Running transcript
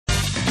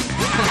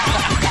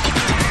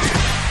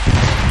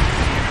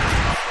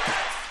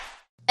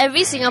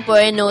every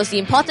Singaporean knows the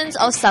importance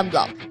of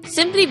sunblock,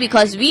 simply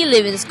because we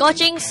live in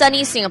scorching,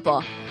 sunny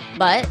Singapore.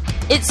 But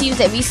it seems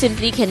that we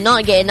simply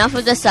cannot get enough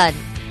of the sun.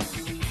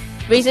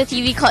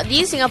 RazorTV caught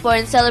these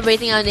Singaporeans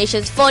celebrating our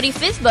nation's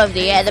 45th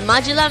birthday at the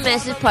Majulah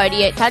Massive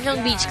party at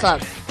Tanjong Beach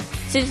Club.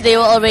 Since they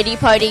were already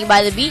partying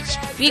by the beach,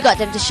 we got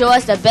them to show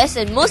us the best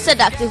and most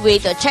seductive way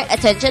to attract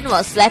attention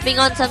while slapping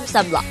on some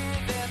sunblock.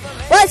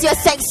 What's your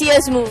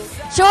sexiest move?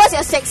 Show us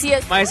your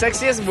sexiest. My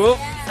sexiest move?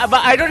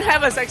 But I don't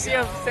have a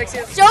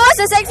sexiest. Show us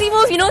a sexy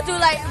move, you know, to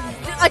like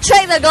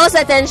attract the girl's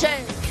attention.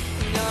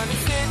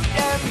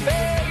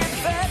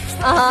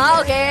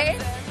 Okay.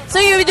 So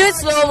you do it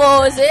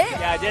slow-mo, is it?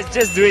 Yeah,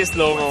 just do it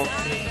slow-mo.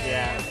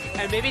 Yeah.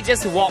 And maybe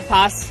just walk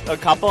past a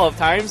couple of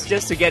times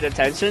just to get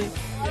attention.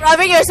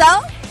 Rubbing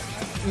yourself?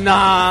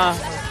 Nah.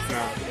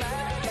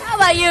 How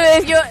about you?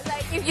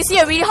 If you see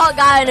a really hot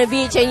guy on the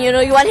beach and you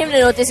want him to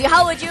notice you,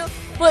 how would you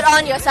put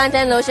on your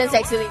suntan lotion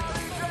sexily?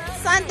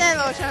 Suntan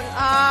lotion.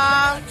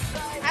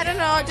 I don't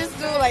know, just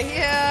do like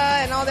here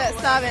and all that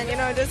stuff, and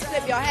just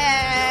flip your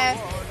hair.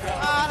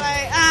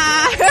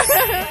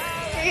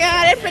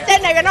 Yeah, then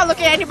pretend that you're not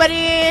looking at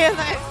anybody.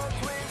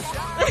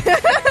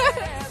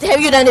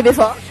 Have you done it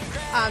before?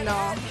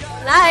 No.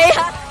 Nice.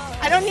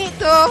 I don't need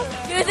to.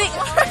 Do you think?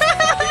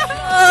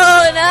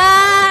 Oh,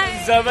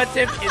 nice.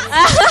 Conservative.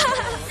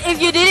 If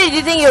you did it, do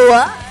you think you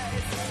were?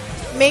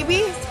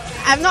 Maybe.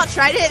 I've not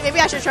tried it. Maybe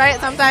I should try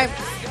it sometime.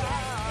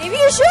 Maybe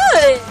you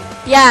should.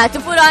 Yeah, to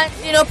put on,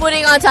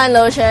 putting on sun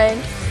lotion.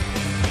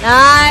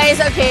 Nice,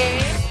 okay.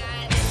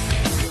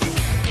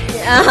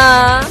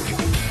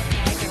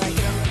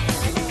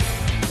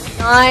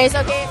 Nice,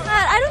 okay.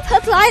 I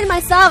don't apply it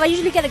myself. I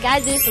usually get a guy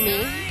to do it for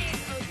me.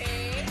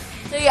 Okay.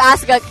 So you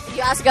ask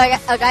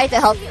a guy to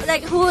help you.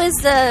 Like, who is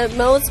the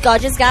most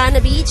gorgeous guy on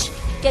the beach?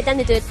 Get them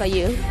to do it for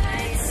you.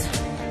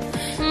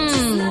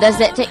 Does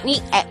that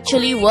technique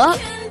actually work?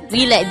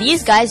 We let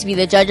these guys be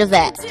the judge of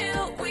that.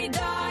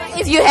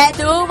 If you had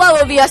to, what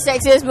would be your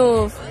sexiest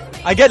move?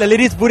 I get the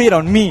ladies to put it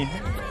on me.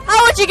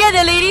 How would you get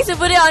the ladies to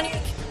put it on you?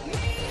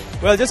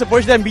 Well, just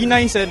approach them, be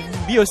nice and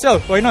be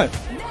yourself. Why not?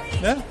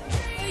 Yeah?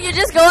 You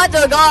just go up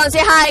to a girl and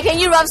say, "Hi, can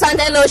you rub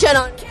suntan lotion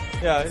on?"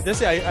 Yeah, just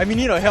say, I'm in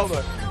need of help.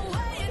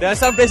 There are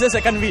some places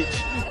I can't reach.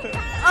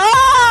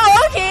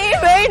 Oh, okay,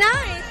 very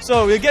nice.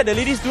 So we'll get the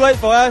ladies to do it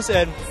for us,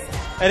 and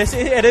at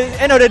the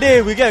end of the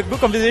day, we get a good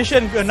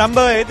conversation, a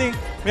number, everything.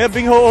 We'll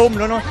bring her home,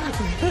 no.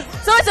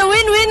 So it's a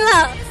win-win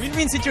lah.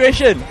 Win-win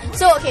situation.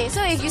 So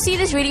if you see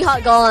this really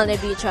hot girl on the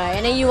beach, right,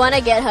 and then you want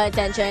to get her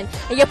attention,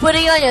 and you're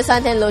putting on your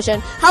suntan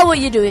lotion, how would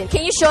you do it?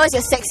 Can you show us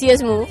your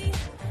sexiest move?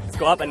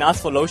 Go up and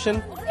ask for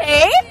lotion.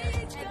 Okay.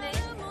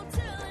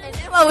 And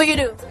then what would you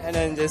do? And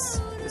then just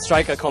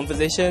strike a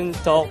conversation,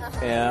 talk.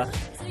 Yeah.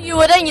 So you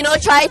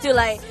wouldn't, try to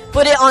like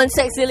put it on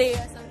sexily or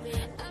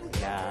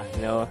something? Nah,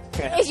 no.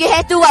 If you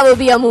had to, what would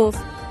be your move?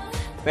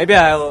 Maybe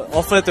I'll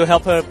offer to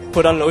help her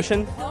put on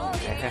lotion.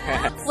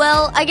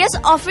 Well, I guess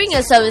offering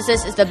your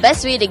services is the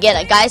best way to get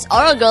a guy's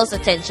or a girl's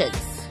attention.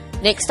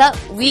 Next up,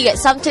 we get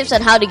some tips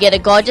on how to get a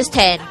gorgeous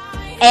tan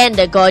and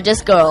a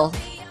gorgeous girl.